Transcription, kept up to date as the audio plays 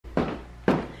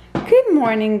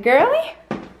morning, girlie.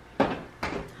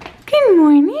 Good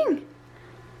morning.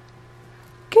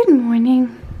 Good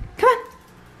morning. Come on.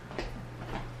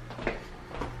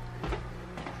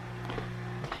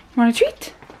 You want a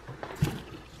treat?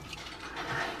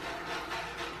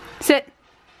 Sit.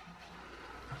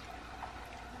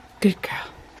 Good girl.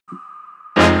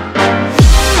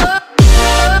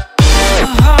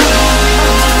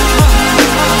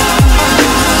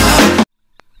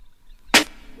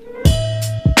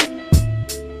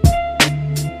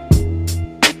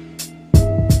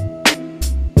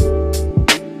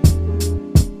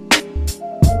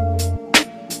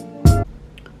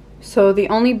 So the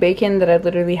only bacon that I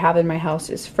literally have in my house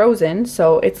is frozen,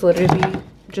 so it's literally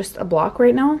just a block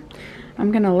right now.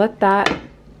 I'm gonna let that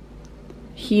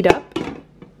heat up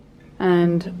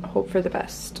and hope for the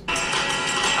best.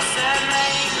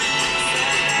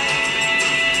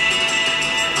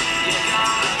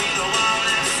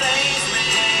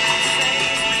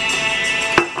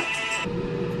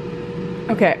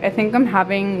 Okay, I think I'm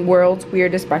having world's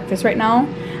weirdest breakfast right now.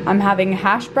 I'm having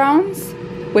hash browns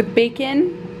with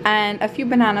bacon and a few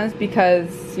bananas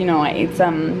because, you know, I ate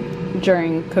some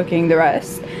during cooking the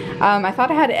rest. I thought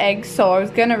I had eggs, so I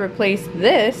was gonna replace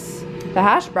this, the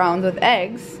hash browns, with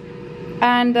eggs,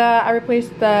 and I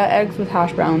replaced the eggs with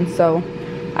hash browns. So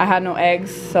I had no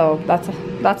eggs, so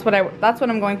that's what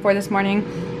I'm going for this morning.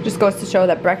 Just goes to show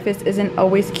that breakfast isn't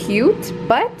always cute,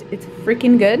 but it's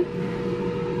freaking good.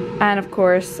 And of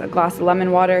course, a glass of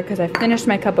lemon water because I finished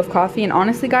my cup of coffee. And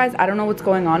honestly, guys, I don't know what's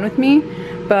going on with me,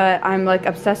 but I'm like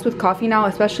obsessed with coffee now,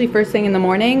 especially first thing in the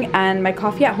morning. And my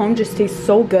coffee at home just tastes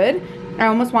so good. I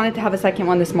almost wanted to have a second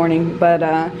one this morning, but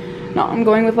no, I'm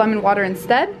going with lemon water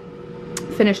instead.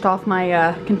 Finished off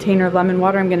my container of lemon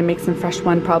water. I'm gonna make some fresh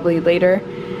one probably later.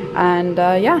 And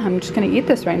yeah, I'm just gonna eat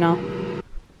this right now.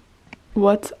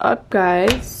 What's up,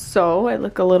 guys? So I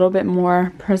look a little bit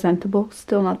more presentable.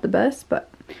 Still not the best, but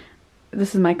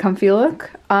this is my comfy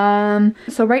look.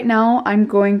 So right now I'm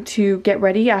going to get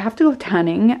ready. I have to go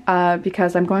tanning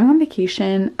because I'm going on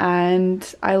vacation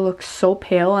and I look so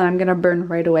pale and I'm gonna burn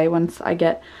right away once I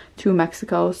get to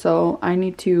Mexico. So I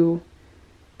need to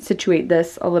situate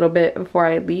this a little bit before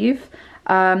I leave.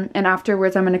 And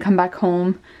afterwards I'm gonna come back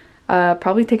home,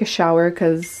 probably take a shower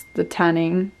because the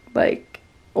tanning, like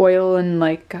oil and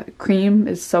like cream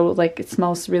is so like, it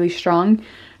smells really strong.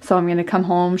 So I'm gonna come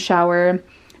home, shower,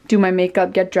 do my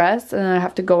makeup, get dressed, and then I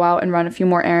have to go out and run a few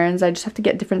more errands. I just have to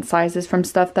get different sizes from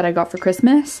stuff that I got for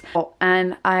Christmas. Oh,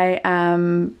 and I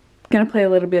am gonna play a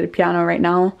little bit of piano right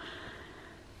now.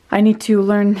 I need to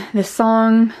learn this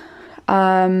song.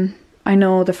 I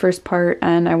know the first part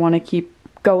and I want to keep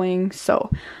going, so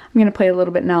I'm gonna play a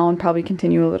little bit now and probably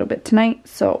continue a little bit tonight,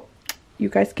 so you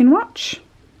guys can watch.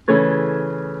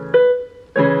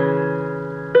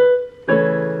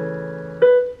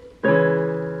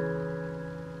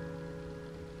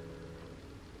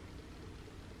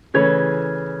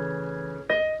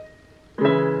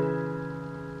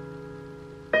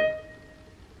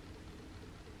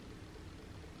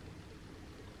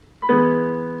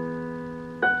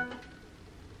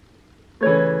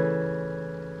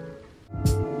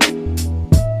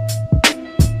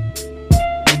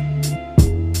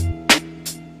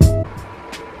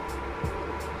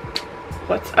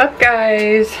 What's up,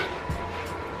 guys?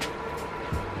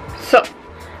 So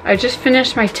I just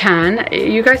finished my tan.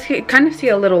 You guys can kind of see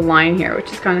a little line here,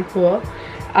 which is kind of cool.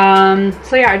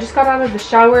 So yeah, I just got out of the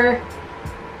shower.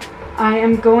 I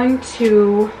am going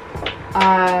to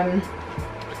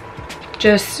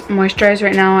just moisturize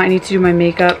right now. I need to do my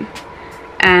makeup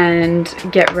and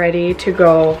get ready to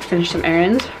go finish some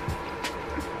errands.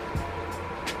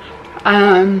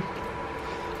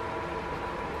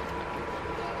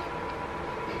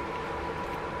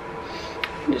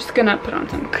 I'm just gonna put on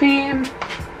some cream,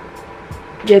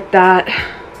 get that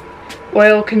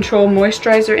oil control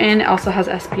moisturizer in. It also has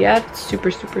SPF. It's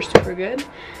super, super, super good.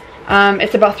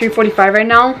 It's about 3:45 right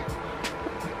now.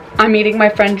 I'm meeting my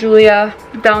friend Julia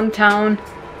downtown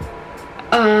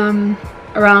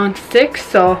around 6,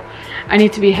 so I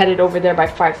need to be headed over there by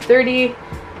 5:30.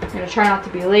 I'm gonna try not to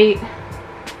be late,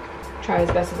 try as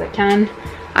best as I can.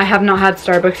 I have not had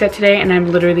Starbucks yet today and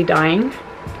I'm literally dying.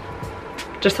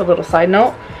 Just a little side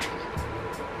note.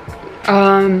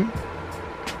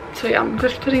 So yeah, I'm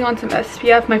just putting on some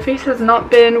SPF. My face has not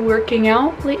been working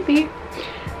out lately,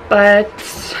 but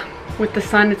with the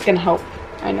sun it's gonna help.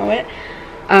 I know it.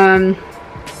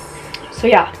 So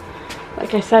yeah,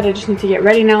 like I said, I just need to get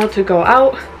ready now to go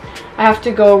out. I have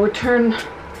to go return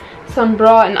some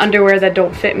bra and underwear that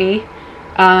don't fit me.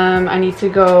 I need to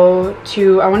go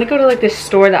to, I want to go to like this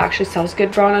store that actually sells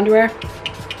good bra and underwear.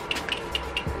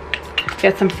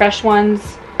 get some fresh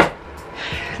ones.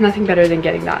 Nothing better than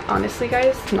getting that, honestly,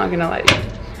 guys. I'm not gonna lie to you.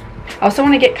 I also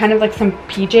want to get kind of like some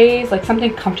PJs, like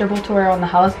something comfortable to wear on the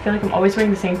house. I feel like I'm always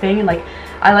wearing the same thing, and like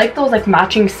I like those like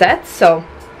matching sets, so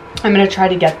I'm gonna try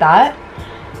to get that.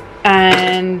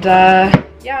 And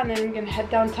yeah, and then I'm gonna head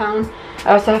downtown.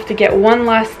 I also have to get one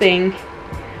last thing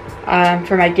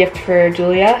for my gift for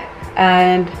Julia,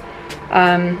 and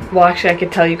well, actually I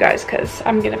could tell you guys because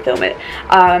I'm gonna film it.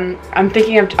 I'm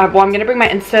thinking of well, I'm gonna bring my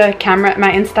Instax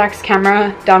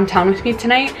camera downtown with me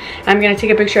tonight. I'm gonna take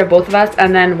a picture of both of us,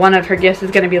 and then one of her gifts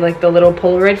is gonna be like the little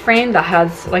Polaroid frame that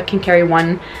has like can carry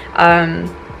one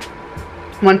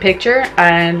picture,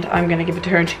 and I'm gonna give it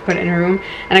to her and she can put it in her room.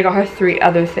 And I got her 3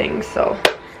 other things, so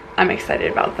I'm excited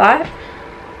about that.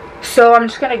 So I'm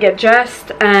just gonna get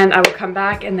dressed and I will come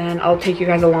back, and then I'll take you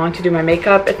guys along to do my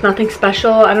makeup. It's nothing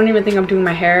special. I don't even think I'm doing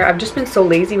my hair. I've just been so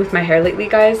lazy with my hair lately,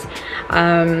 guys.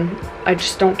 I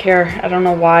just don't care. I don't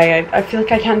know why. I feel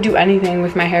like I can't do anything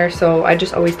with my hair, so I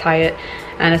just always tie it,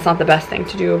 and it's not the best thing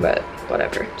to do, but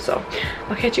whatever. So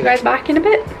I'll catch you guys back in a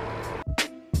bit.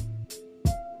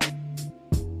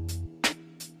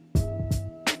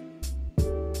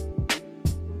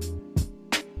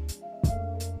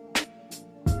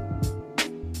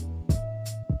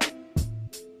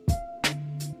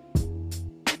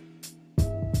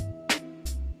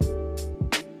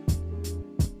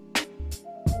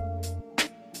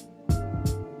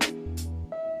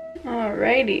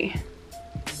 Alrighty,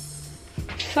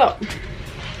 so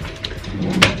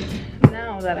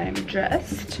now that I'm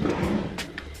dressed,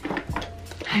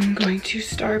 I'm going to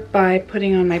start by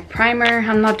putting on my primer.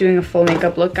 I'm not doing a full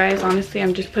makeup look, guys, honestly.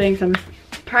 I'm just putting some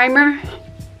primer,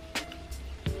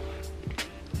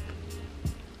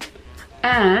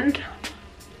 and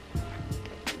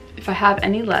if I have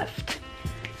any left,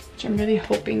 which I'm really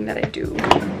hoping that I do,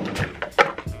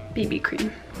 BB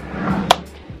cream.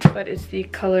 But it's the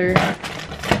color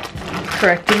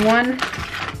correcting one,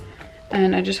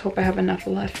 and I just hope I have enough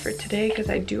left for today because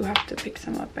I do have to pick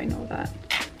some up. I know that.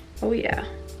 Oh yeah,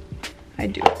 I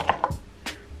do.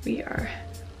 We are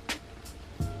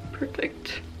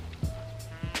perfect.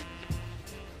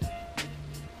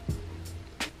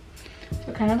 So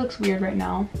it kind of looks weird right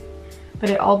now, but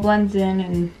it all blends in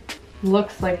and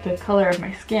looks like the color of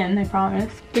my skin, I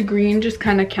promise. The green just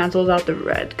kind of cancels out the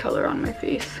red color on my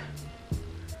face.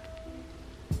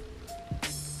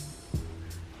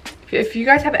 If you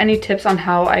guys have any tips on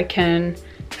how I can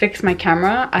fix my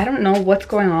camera, I don't know what's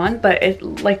going on, but it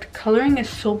like the coloring is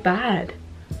so bad.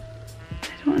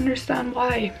 I don't understand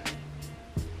why.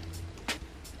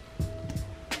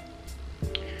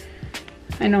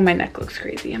 I know my neck looks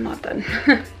crazy. I'm not done.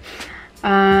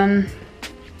 I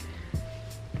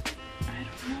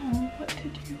don't know what to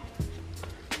do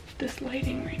with this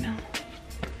lighting right now.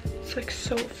 It's like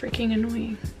so freaking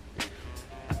annoying.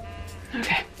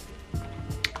 Okay.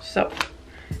 So,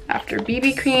 after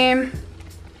BB cream,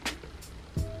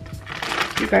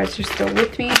 you guys are still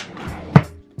with me,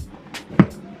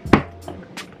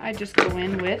 I just go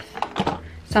in with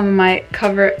some of my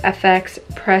Cover FX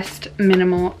Pressed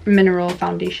Mineral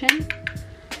Foundation,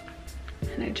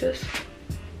 and I just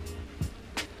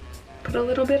put a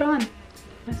little bit on.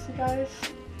 Honestly, guys,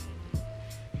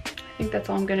 I think that's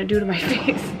all I'm gonna do to my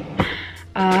face.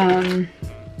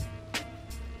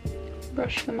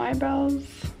 Brush some eyebrows.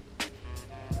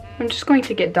 I'm just going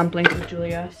to get dumplings with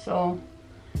Julia, so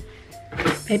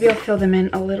maybe I'll fill them in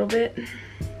a little bit.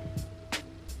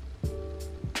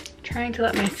 Trying to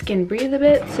let my skin breathe a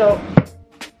bit, so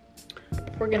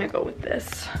we're gonna go with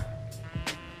this.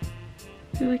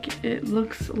 I feel like it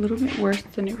looks a little bit worse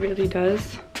than it really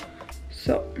does,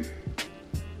 so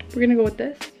we're gonna go with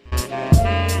this.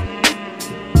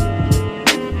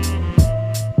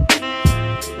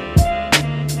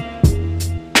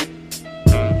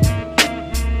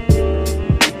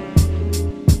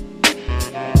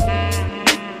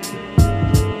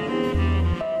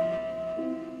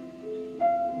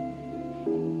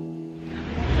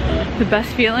 The best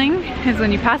feeling is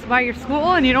when you pass by your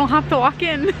school and you don't have to walk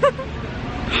in.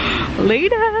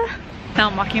 Later. Now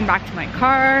I'm walking back to my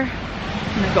car.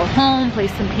 I'm gonna go home, play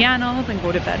some piano, then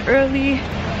go to bed early.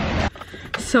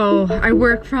 So I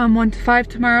work from 1 to 5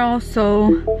 tomorrow,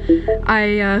 so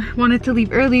I wanted to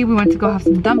leave early. We went to go have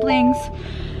some dumplings.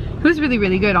 It was really,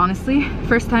 really good, honestly.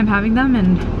 First time having them,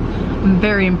 and I'm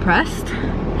very impressed.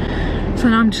 So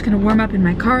now I'm just gonna warm up in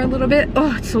my car a little bit.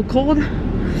 Oh, it's so cold.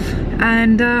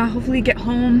 And hopefully get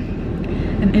home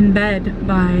and in bed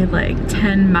by like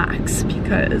 10 max,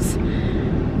 because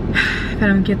if I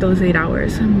don't get those 8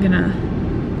 hours, I'm gonna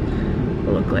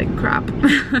look like crap.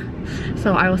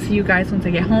 So I will see you guys once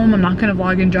I get home. I'm not gonna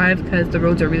vlog and drive because the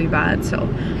roads are really bad, so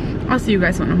I'll see you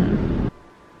guys when I'm home.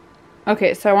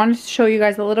 Okay, so I wanted to show you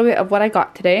guys a little bit of what I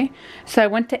got today. So I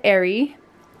went to Aerie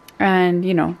and,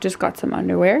 you know, just got some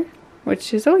underwear,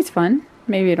 which is always fun.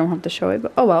 Maybe I don't have to show it,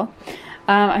 but oh well.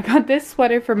 I got this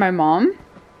sweater for my mom.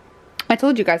 I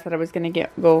told you guys that I was gonna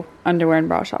go underwear and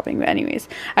bra shopping, but anyways,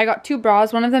 I got 2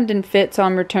 bras. One of them didn't fit, so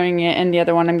I'm returning it, and the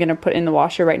other one I'm gonna put in the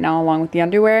washer right now along with the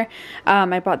underwear.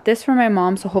 I bought this for my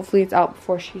mom, so hopefully it's out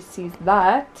before she sees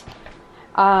that.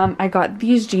 I got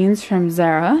these jeans from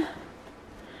Zara,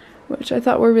 which I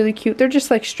thought were really cute. They're just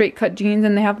like straight cut jeans,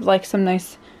 and they have like some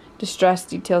nice distressed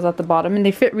details at the bottom, and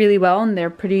they fit really well, and they're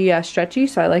pretty stretchy,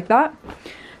 so I like that.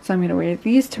 So I'm gonna wear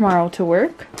these tomorrow to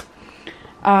work.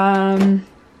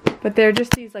 But they're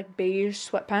just these like beige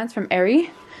sweatpants from Aerie.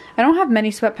 I don't have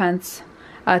many sweatpants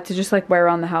to just like wear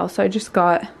around the house, so I just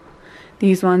got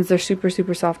these ones. They're super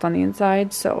soft on the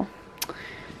inside, so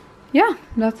yeah,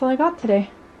 that's all I got today.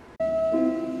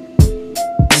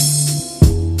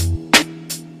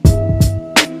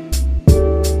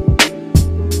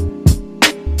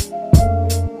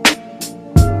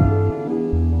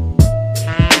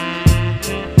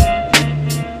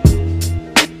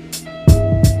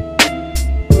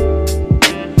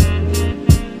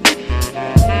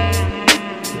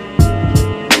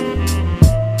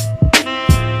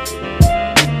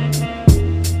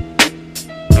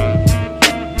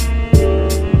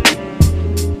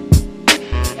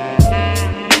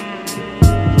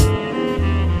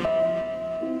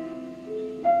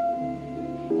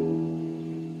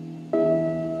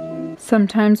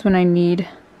 Sometimes when I need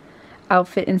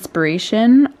outfit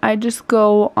inspiration, I just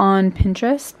go on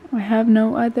Pinterest. I have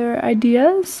no other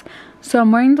ideas. So I'm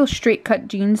wearing those straight cut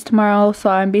jeans tomorrow, so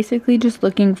I'm basically just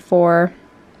looking for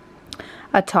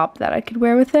a top that I could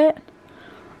wear with it.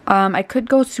 I could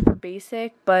go super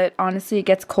basic, but honestly it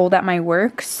gets cold at my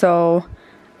work, so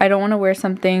I don't want to wear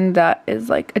something that is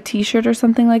like a t-shirt or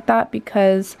something like that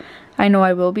because I know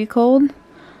I will be cold.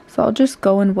 So I'll just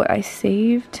go in what I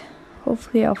saved.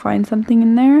 Hopefully I'll find something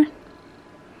in there.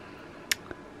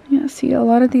 Yeah, see, a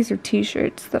lot of these are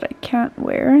t-shirts that I can't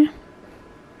wear.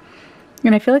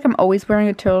 And I feel like I'm always wearing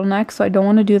a turtleneck, so I don't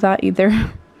want to do that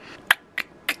either.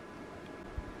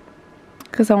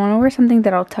 Because I want to wear something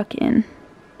that I'll tuck in.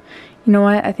 You know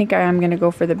what? I think I am going to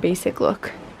go for the basic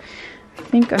look. I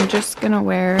think I'm just going to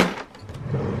wear...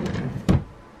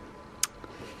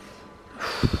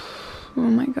 Oh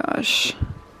my gosh.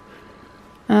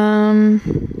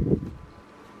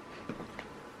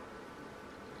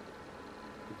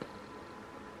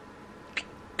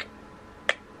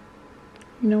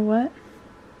 You know what?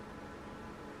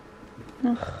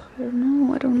 Ugh, I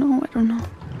don't know.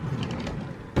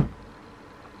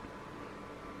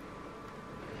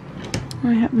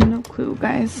 I have no clue,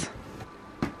 guys.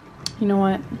 You know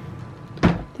what?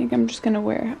 I think I'm just gonna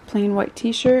wear a plain white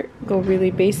t-shirt, go really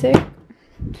basic.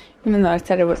 Even though I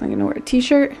said I wasn't gonna wear a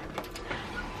t-shirt.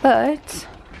 But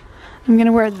I'm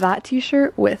gonna wear that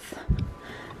t-shirt with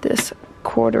this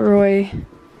corduroy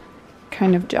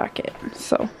kind of jacket.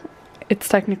 So it's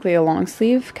technically a long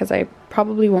sleeve because I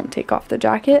probably won't take off the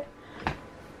jacket.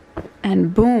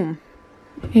 And boom.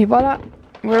 Et voila.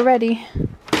 We're ready.